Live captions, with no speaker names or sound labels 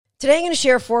Today I'm going to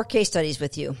share 4 case studies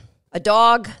with you. A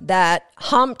dog that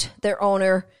humped their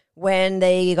owner when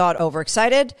they got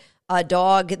overexcited. A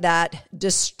dog that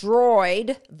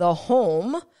destroyed the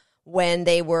home when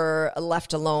they were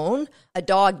left alone. A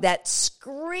dog that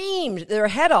screamed their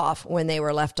head off when they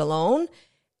were left alone.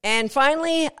 And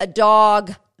finally, a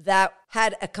dog that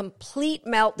had a complete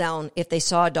meltdown if they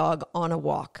saw a dog on a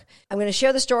walk. I'm going to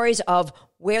share the stories of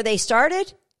where they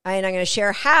started, and I'm going to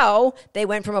share how they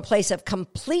went from a place of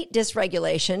complete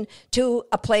dysregulation to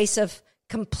a place of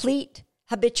complete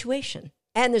habituation.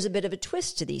 And there's a bit of a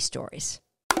twist to these stories.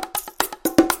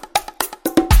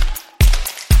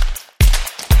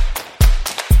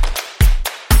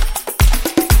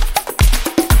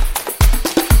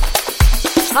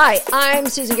 Hi, I'm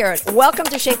Susan Garrett. Welcome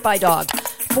to Shaped by Dog.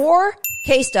 4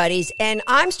 case studies, and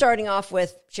I'm starting off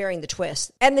with sharing the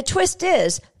twist. And the twist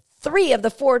is 3 of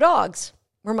the 4 dogs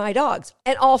were my dogs.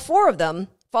 And all 4 of them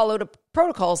followed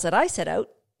protocols that I set out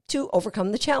to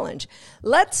overcome the challenge.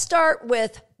 Let's start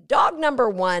with dog number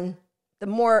 1.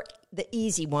 The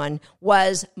easy one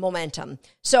was Momentum.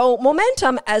 So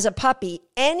Momentum, as a puppy,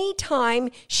 anytime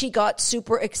she got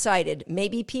super excited,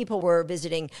 maybe people were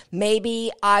visiting, maybe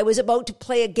I was about to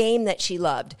play a game that she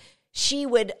loved, she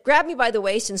would grab me by the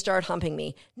waist and start humping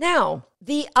me. Now,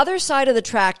 the other side of the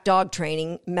track dog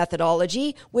training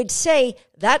methodology would say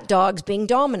that dog's being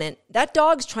dominant. That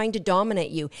dog's trying to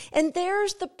dominate you. And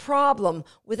there's the problem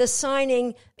with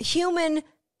assigning human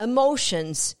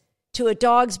emotions to a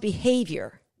dog's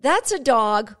behavior. That's a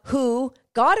dog who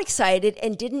got excited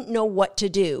and didn't know what to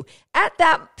do. At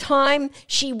that time,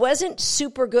 she wasn't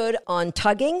super good on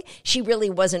tugging. She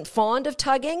really wasn't fond of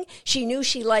tugging. She knew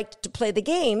she liked to play the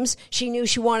games. She knew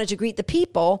she wanted to greet the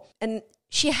people. And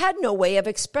she had no way of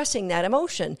expressing that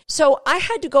emotion. So I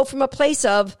had to go from a place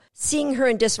of seeing her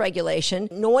in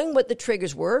dysregulation, knowing what the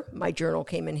triggers were, my journal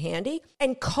came in handy,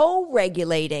 and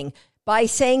co-regulating by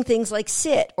saying things like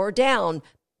sit or down,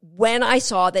 when I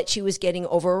saw that she was getting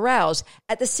over-aroused.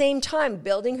 At the same time,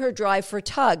 building her drive for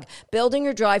tug, building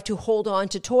her drive to hold on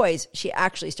to toys. She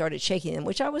actually started shaking them,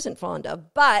 which I wasn't fond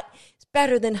of, but it's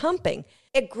better than humping.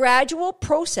 A gradual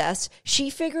process, she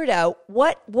figured out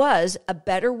what was a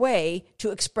better way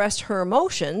to express her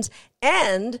emotions,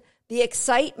 and the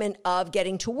excitement of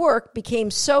getting to work became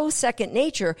so second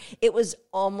nature, it was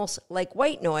almost like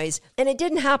white noise, and it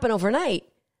didn't happen overnight,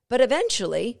 but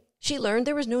eventually she learned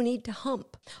there was no need to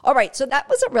hump. All right, so that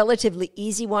was a relatively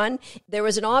easy one. There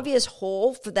was an obvious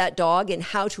hole for that dog in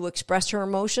how to express her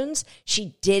emotions.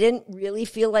 She didn't really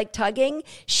feel like tugging.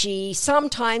 She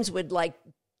sometimes would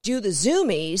do the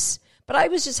zoomies, but I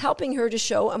was just helping her to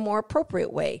show a more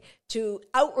appropriate way to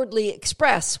outwardly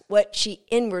express what she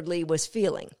inwardly was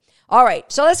feeling. All right,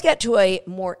 so let's get to a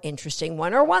more interesting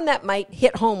one, or one that might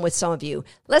hit home with some of you.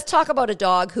 Let's talk about a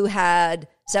dog who had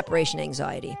separation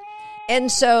anxiety. And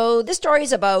so this story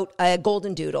is about a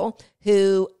golden doodle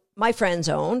who my friends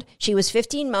owned. She was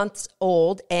 15 months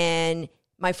old, and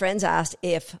my friends asked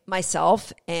if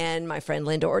myself and my friend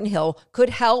Linda Orton-Hill could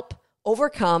help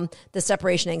overcome the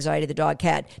separation anxiety the dog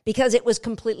had, because it was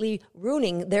completely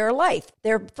ruining their life.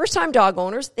 They're first-time dog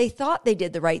owners. They thought they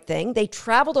did the right thing. They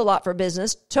traveled a lot for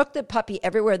business, took the puppy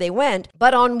everywhere they went.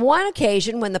 But on one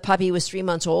occasion, when the puppy was 3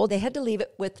 months old, they had to leave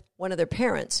it with one of their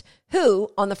parents,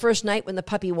 who, on the first night when the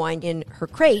puppy whined in her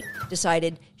crate,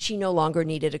 decided she no longer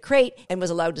needed a crate and was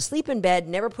allowed to sleep in bed,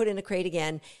 never put in a crate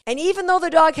again. And even though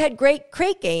the dog had great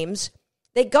crate games,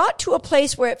 they got to a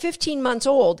place where at 15 months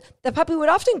old, the puppy would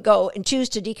often go and choose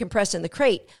to decompress in the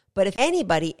crate. But if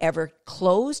anybody ever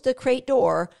closed the crate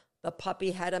door, the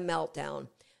puppy had a meltdown.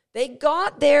 They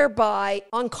got there by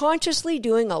unconsciously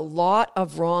doing a lot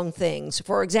of wrong things.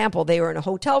 For example, they were in a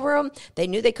hotel room. They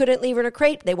knew they couldn't leave her in a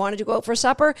crate. They wanted to go out for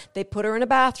supper. They put her in a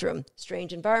bathroom.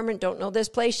 Strange environment. Don't know this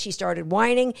place. She started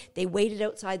whining. They waited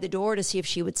outside the door to see if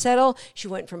she would settle. She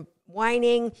went from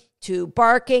whining to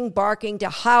barking to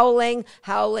howling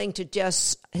to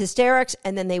just hysterics,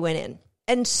 and then they went in.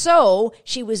 And so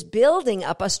she was building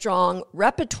up a strong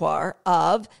repertoire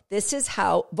of, this is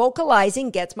how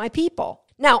vocalizing gets my people.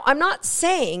 Now, I'm not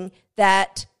saying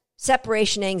that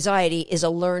separation anxiety is a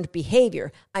learned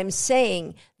behavior. I'm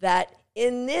saying that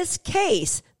in this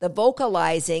case, the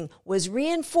vocalizing was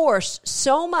reinforced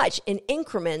so much in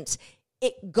increments,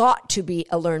 it got to be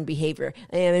a learned behavior.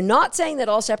 And I'm not saying that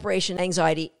all separation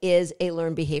anxiety is a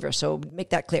learned behavior, so make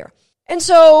that clear. And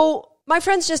so my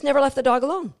friends just never left the dog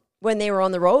alone. When they were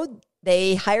on the road,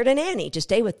 they hired a nanny to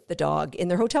stay with the dog in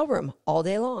their hotel room all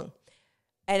day long.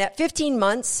 And at 15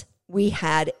 months, we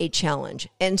had a challenge.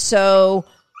 And so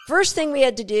first thing we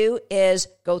had to do is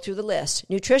go through the list.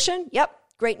 Nutrition? Yep,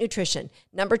 great nutrition.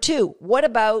 Number 2, what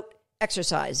about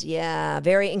Exercise. Yeah,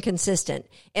 very inconsistent.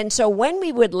 And so when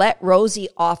we would let Rosie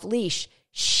off leash,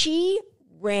 she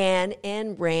ran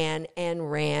and ran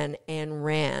and ran and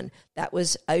ran. That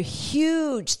was a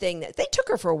huge thing. That they took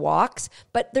her for walks,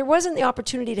 but there wasn't the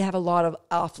opportunity to have a lot of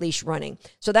off-leash running.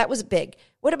 So that was big.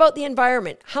 What about the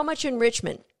environment? How much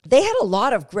enrichment? They had a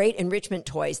lot of great enrichment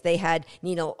toys. They had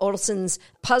Nina Olson's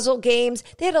puzzle games.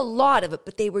 They had a lot of it,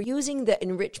 but they were using the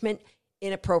enrichment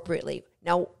inappropriately.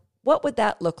 Now, what would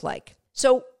that look like?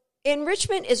 So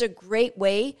enrichment is a great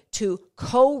way to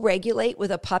co-regulate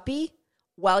with a puppy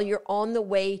while you're on the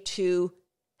way to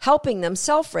helping them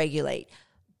self-regulate.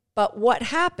 But what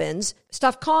happens,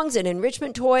 stuffed Kongs and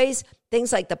enrichment toys,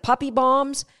 things like the puppy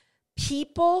bombs,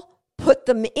 people put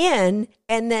them in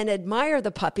and then admire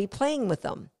the puppy playing with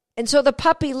them. And so the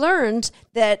puppy learns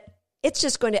that it's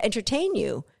just going to entertain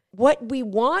you. What we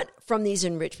want from these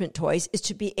enrichment toys is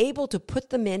to be able to put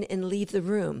them in and leave the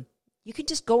room. You can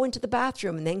just go into the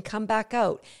bathroom and then come back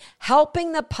out,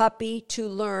 helping the puppy to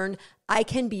learn I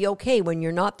can be okay when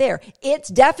you're not there. It's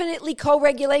definitely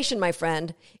co-regulation, my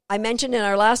friend. I mentioned in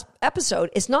our last episode,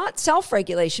 it's not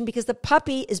self-regulation because the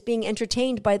puppy is being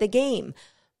entertained by the game,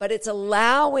 but it's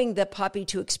allowing the puppy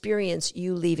to experience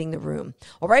you leaving the room.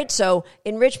 All right, so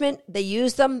enrichment, they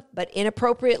use them, but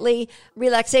inappropriately.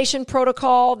 Relaxation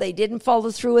protocol, they didn't follow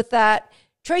through with that.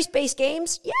 Choice-based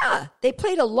games, yeah, they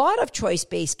played a lot of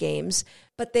choice-based games,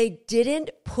 but they didn't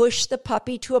push the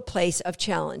puppy to a place of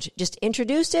challenge. Just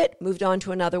introduced it, moved on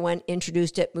to another one,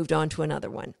 introduced it, moved on to another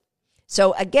one.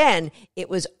 So again, it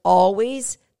was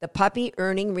always the puppy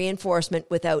earning reinforcement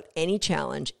without any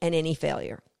challenge and any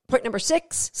failure. Point number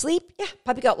 6, sleep. Yeah,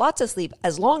 puppy got lots of sleep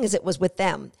as long as it was with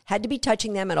them. Had to be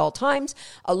touching them at all times.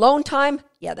 Alone time,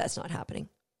 yeah, that's not happening.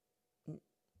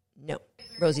 No.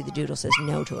 Rosie the Doodle says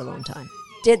no to alone time.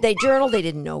 Did they journal? They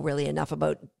didn't know really enough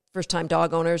about first-time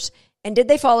dog owners. And did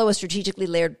they follow a strategically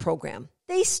layered program?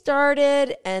 They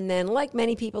started, and then like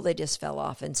many people, they just fell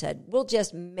off and said, we'll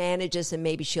just manage this and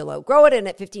maybe she'll outgrow it. And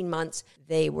at 15 months,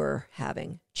 they were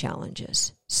having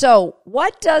challenges. So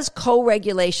what does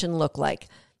co-regulation look like?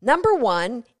 Number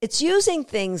 1, it's using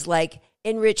things like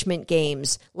enrichment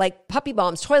games, like puppy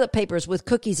bombs, toilet papers with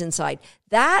cookies inside.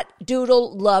 That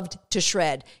Doodle loved to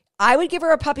shred. I would give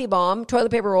her a puppy bomb,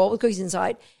 toilet paper roll with cookies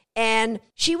inside, and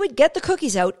she would get the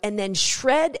cookies out and then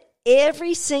shred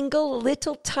every single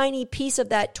little tiny piece of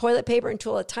that toilet paper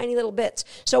into a tiny little bits.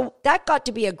 So that got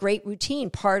to be a great routine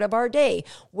part of our day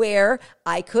where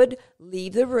I could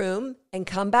leave the room and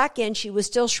come back in. She was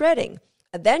still shredding.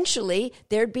 Eventually,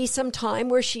 there'd be some time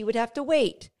where she would have to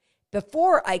wait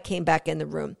before I came back in the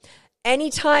room.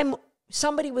 Anytime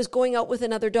somebody was going out with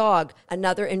another dog,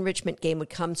 another enrichment game would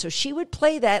come. So she would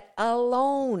play that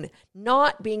alone,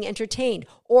 not being entertained,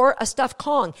 or a stuffed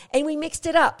Kong. And we mixed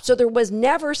it up. So there was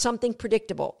never something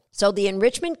predictable. So the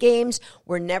enrichment games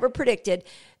were never predicted.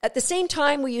 At the same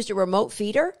time, we used a remote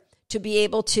feeder to be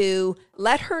able to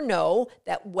let her know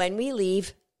that when we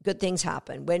leave, good things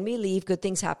happen. When we leave, good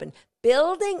things happen.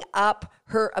 Building up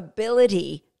her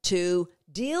ability to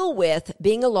deal with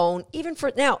being alone, even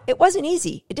for now. It wasn't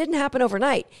easy. It didn't happen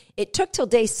overnight. It took till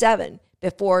day 7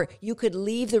 before you could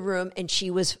leave the room and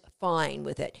she was fine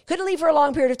with it. Couldn't leave for a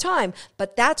long period of time,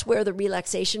 but that's where the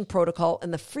relaxation protocol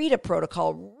and the Frida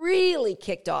protocol really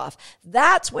kicked off.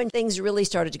 That's when things really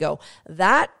started to go.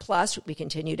 That plus we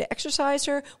continued to exercise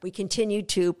her. We continued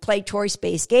to play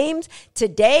choice-based games.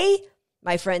 Today,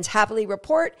 my friends happily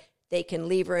report they can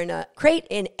leave her in a crate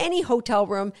in any hotel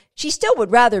room. She still would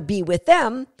rather be with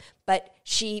them, but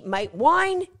she might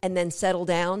whine and then settle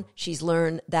down. She's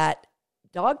learned that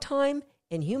dog time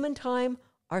and human time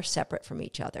are separate from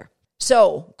each other.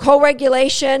 So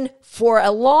co-regulation for a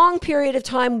long period of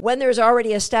time when there's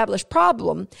already established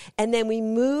problem, and then we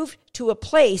moved to a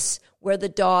place where the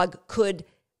dog could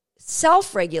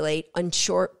self-regulate on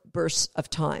short bursts of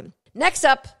time. Next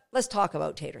up, let's talk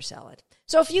about tater salad.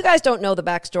 So if you guys don't know the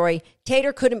backstory,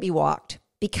 Tater couldn't be walked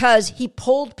because he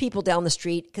pulled people down the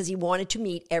street because he wanted to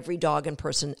meet every dog and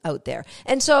person out there.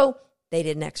 And so they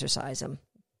didn't exercise him.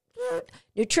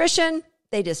 Nutrition,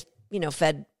 they just,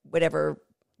 fed whatever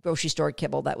grocery store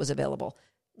kibble that was available.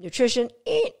 Nutrition,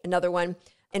 another one.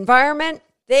 Environment,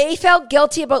 they felt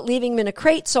guilty about leaving him in a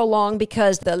crate so long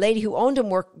because the lady who owned him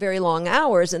worked very long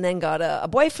hours and then got a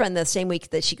boyfriend the same week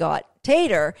that she got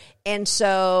Tater. And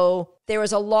so there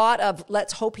was a lot of,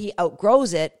 let's hope he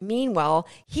outgrows it. Meanwhile,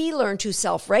 he learned to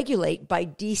self-regulate by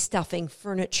de-stuffing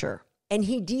furniture. And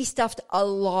he de-stuffed a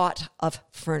lot of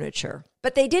furniture.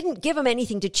 But they didn't give him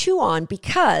anything to chew on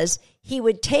because he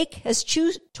would take his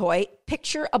chew toy,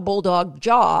 picture a bulldog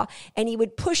jaw, and he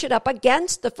would push it up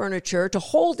against the furniture to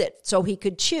hold it so he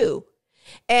could chew.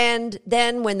 And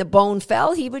then when the bone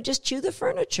fell, he would just chew the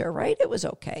furniture, right? It was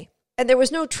okay. And there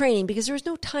was no training because there was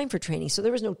no time for training. So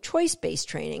there was no choice-based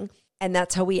training. And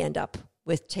that's how we end up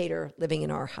with Tater living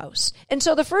in our house. And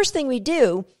so the first thing we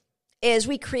do is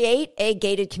we create a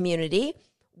gated community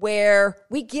where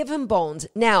we give him bones.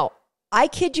 Now, I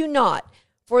kid you not,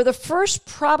 for the first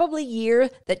probably year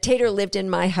that Tater lived in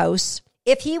my house,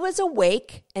 if he was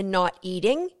awake and not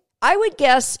eating, I would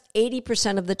guess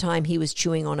 80% of the time he was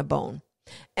chewing on a bone.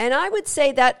 And I would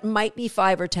say that might be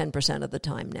 5 or 10% of the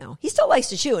time now. He still likes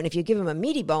to chew, and if you give him a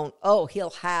meaty bone, he'll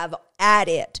have at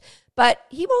it. But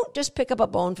he won't just pick up a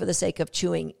bone for the sake of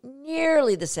chewing.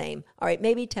 Nearly the same. All right,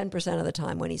 maybe 10% of the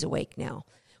time when he's awake now.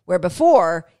 Where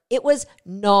before, it was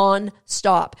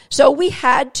non-stop. So we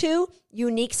had to,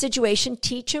 unique situation,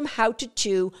 teach him how to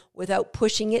chew without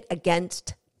pushing it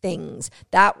against things.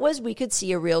 That was, we could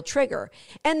see a real trigger.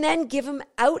 And then give him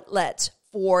outlets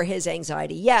for his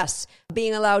anxiety. Yes,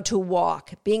 being allowed to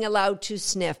walk, being allowed to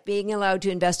sniff, being allowed to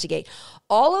investigate.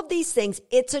 All of these things,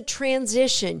 it's a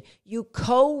transition. You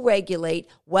co-regulate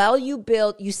while you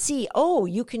build. You see,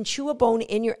 you can chew a bone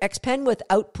in your X-Pen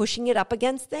without pushing it up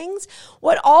against things.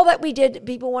 All that we did,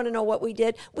 people want to know what we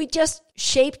did. We just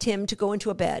shaped him to go into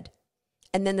a bed.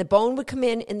 And then the bone would come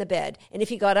in the bed. And if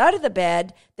he got out of the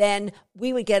bed, then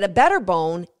we would get a better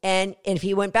bone. And if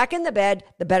he went back in the bed,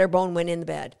 the better bone went in the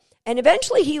bed. And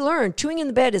eventually he learned chewing in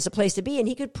the bed is a place to be, and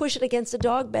he could push it against a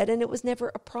dog bed, and it was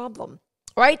never a problem.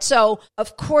 Right? So,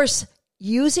 of course,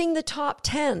 using the top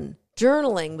 10,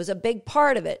 journaling was a big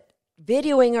part of it.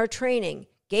 Videoing our training,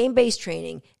 game-based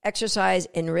training, exercise,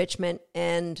 enrichment,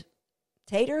 and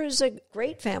Tater is a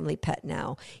great family pet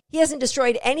now. He hasn't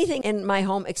destroyed anything in my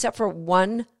home except for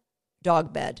one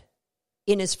dog bed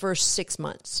in his first 6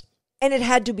 months. And it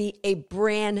had to be a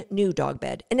brand new dog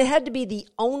bed. And it had to be the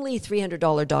only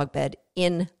 $300 dog bed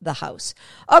in the house.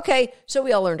 Okay, so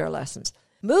we all learned our lessons.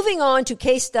 Moving on to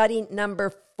case study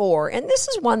number 4. And this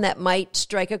is one that might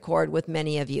strike a chord with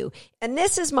many of you. And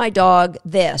this is my dog,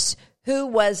 who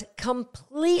was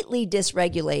completely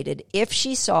dysregulated if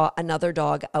she saw another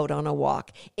dog out on a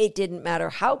walk. It didn't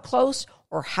matter how close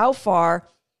or how far,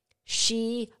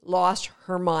 she lost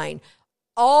her mind.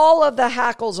 All of the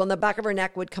hackles on the back of her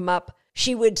neck would come up.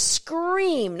 She would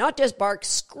scream, not just bark,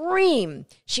 scream.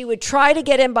 She would try to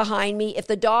get in behind me. If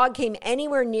the dog came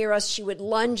anywhere near us, she would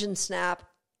lunge and snap.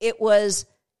 It was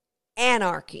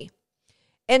anarchy.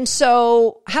 And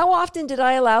so how often did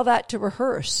I allow that to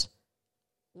rehearse?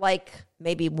 Like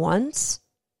maybe once.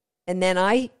 And then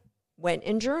I went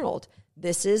and journaled.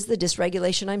 This is the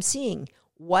dysregulation I'm seeing.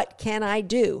 What can I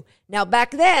do? Now,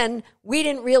 back then, we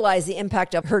didn't realize the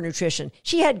impact of her nutrition.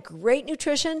 She had great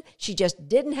nutrition. She just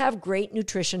didn't have great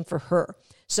nutrition for her.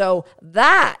 So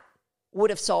that would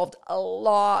have solved a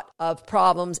lot of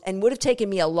problems and would have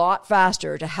taken me a lot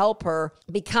faster to help her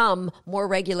become more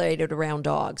regulated around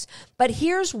dogs. But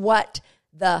here's what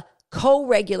the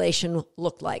co-regulation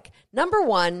looked like. Number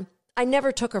one, I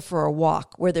never took her for a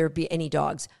walk where there'd be any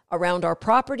dogs. Around our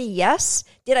property, yes.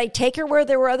 Did I take her where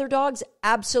there were other dogs?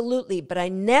 Absolutely. But I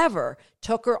never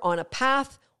took her on a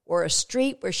path or a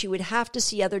street where she would have to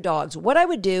see other dogs. What I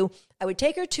would do, I would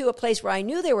take her to a place where I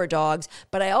knew there were dogs,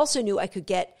 but I also knew I could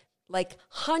get like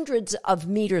hundreds of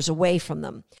meters away from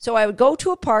them. So I would go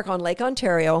to a park on Lake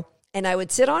Ontario, and I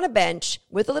would sit on a bench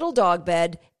with a little dog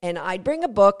bed, and I'd bring a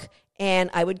book, and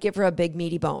I would give her a big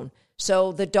meaty bone.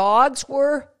 So the dogs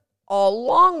were a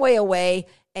long way away,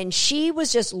 and she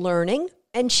was just learning,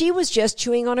 and she was just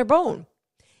chewing on her bone.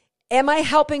 Am I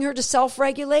helping her to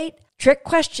self-regulate? Trick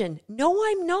question. No,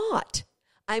 I'm not.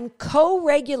 I'm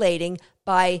co-regulating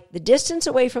by the distance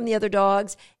away from the other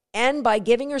dogs and by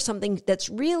giving her something that's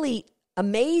really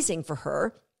amazing for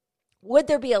her. Would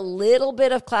there be a little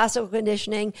bit of classical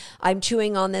conditioning? I'm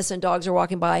chewing on this and dogs are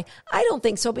walking by. I don't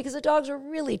think so, because the dogs are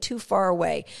really too far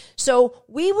away. So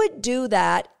we would do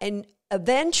that, and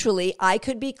eventually I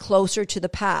could be closer to the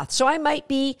path. So I might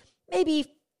be maybe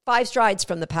 5 strides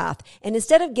from the path. And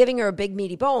instead of giving her a big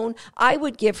meaty bone, I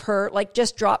would give her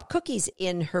just drop cookies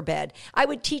in her bed. I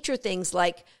would teach her things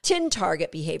like chin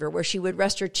target behavior, where she would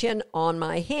rest her chin on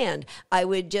my hand. I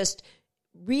would just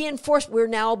reinforce we're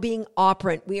now being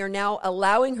operant. We are now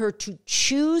allowing her to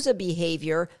choose a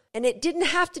behavior, and it didn't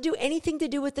have to do anything to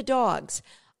do with the dogs.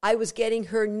 I was getting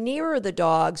her nearer the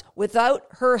dogs without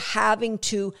her having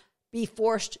to be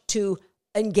forced to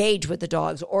engage with the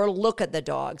dogs or look at the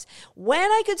dogs. When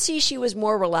I could see she was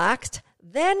more relaxed,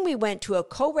 then we went to a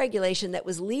co-regulation that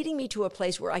was leading me to a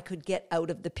place where I could get out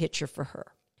of the picture for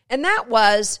her. And that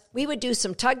was, we would do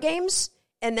some tug games,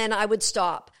 and then I would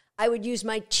stop. I would use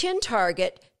my chin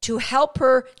target to help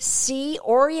her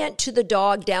orient to the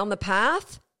dog down the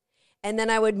path. And then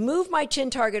I would move my chin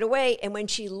target away. And when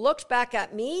she looked back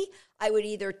at me, I would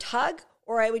either tug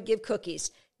or I would give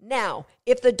cookies. Now,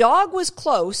 if the dog was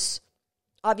close,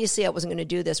 obviously I wasn't going to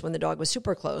do this when the dog was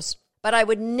super close, but I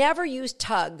would never use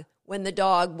tug when the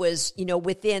dog was,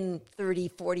 within 30,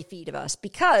 40 feet of us,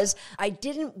 because I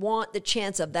didn't want the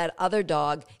chance of that other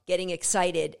dog getting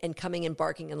excited and coming and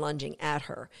barking and lunging at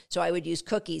her. So I would use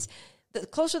cookies. The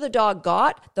closer the dog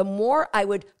got, the more I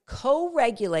would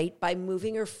co-regulate by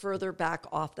moving her further back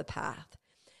off the path.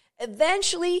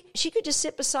 Eventually, she could just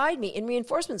sit beside me in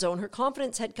reinforcement zone. Her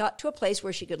confidence had got to a place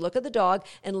where she could look at the dog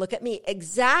and look at me,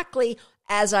 exactly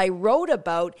as I wrote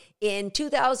about in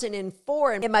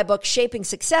 2004 in my book, Shaping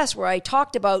Success, where I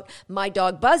talked about my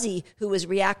dog Buzzy, who was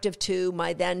reactive to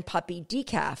my then puppy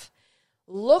Decaf.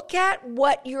 Look at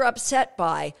what you're upset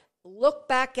by. Look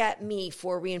back at me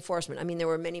for reinforcement. I mean, there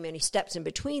were many, many steps in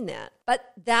between that.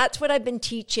 But that's what I've been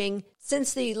teaching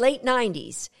since the late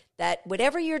 90s, that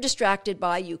whatever you're distracted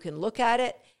by, you can look at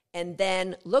it and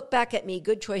then look back at me.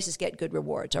 Good choices get good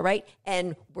rewards, all right?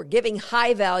 And we're giving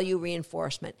high value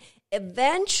reinforcement.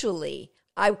 Eventually,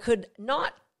 I could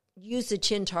not use the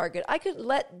chin target. I could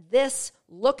let this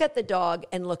look at the dog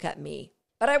and look at me.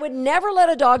 But I would never let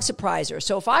a dog surprise her.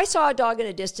 So if I saw a dog in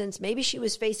a distance, maybe she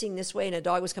was facing this way and a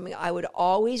dog was coming, I would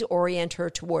always orient her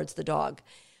towards the dog.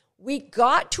 We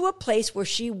got to a place where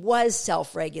she was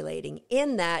self-regulating,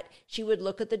 in that she would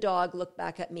look at the dog, look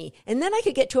back at me. And then I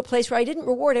could get to a place where I didn't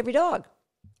reward every dog.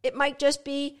 It might just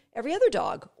be every other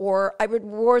dog, or I would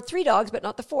reward 3 dogs, but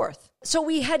not the 4th. So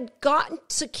we had gotten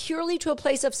securely to a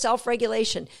place of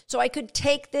self-regulation. So I could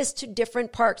take this to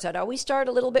different parks. I'd always start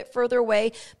a little bit further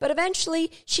away, but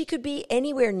eventually she could be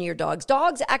anywhere near dogs.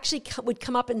 Dogs actually would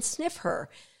come up and sniff her.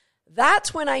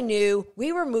 That's when I knew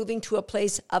we were moving to a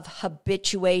place of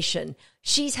habituation.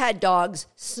 She's had dogs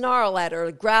snarl at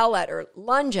her, growl at her,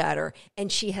 lunge at her,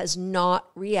 and she has not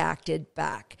reacted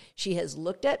back. She has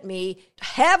looked at me,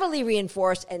 heavily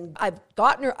reinforced, and I've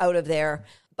gotten her out of there.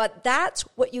 But that's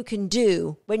what you can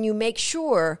do when you make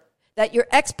sure that your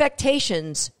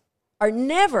expectations are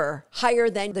never higher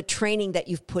than the training that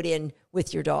you've put in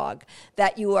with your dog,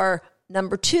 that you are,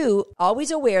 number 2,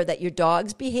 always aware that your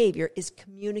dog's behavior is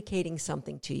communicating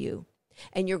something to you.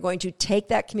 And you're going to take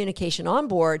that communication on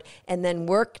board and then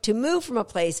work to move from a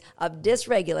place of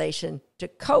dysregulation to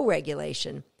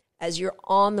co-regulation as you're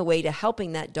on the way to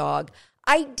helping that dog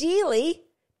ideally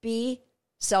be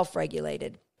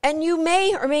self-regulated. And you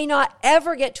may or may not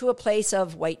ever get to a place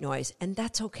of white noise, and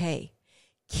that's okay.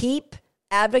 Keep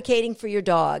advocating for your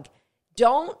dog.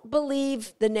 Don't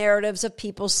believe the narratives of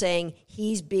people saying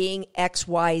he's being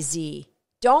XYZ.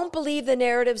 Don't believe the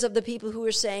narratives of the people who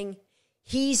are saying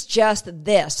he's just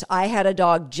this. I had a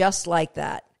dog just like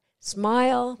that.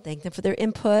 Smile, thank them for their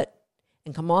input,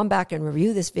 and come on back and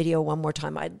review this video one more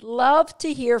time. I'd love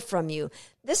to hear from you.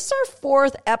 This is our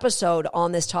 4th episode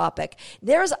on this topic.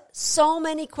 There's so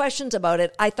many questions about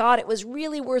it. I thought it was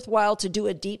really worthwhile to do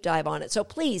a deep dive on it. So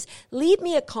please leave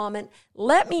me a comment.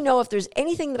 Let me know if there's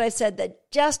anything that I said that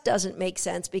just doesn't make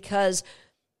sense, because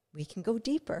we can go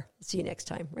deeper. See you next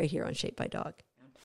time right here on Shape by Dog.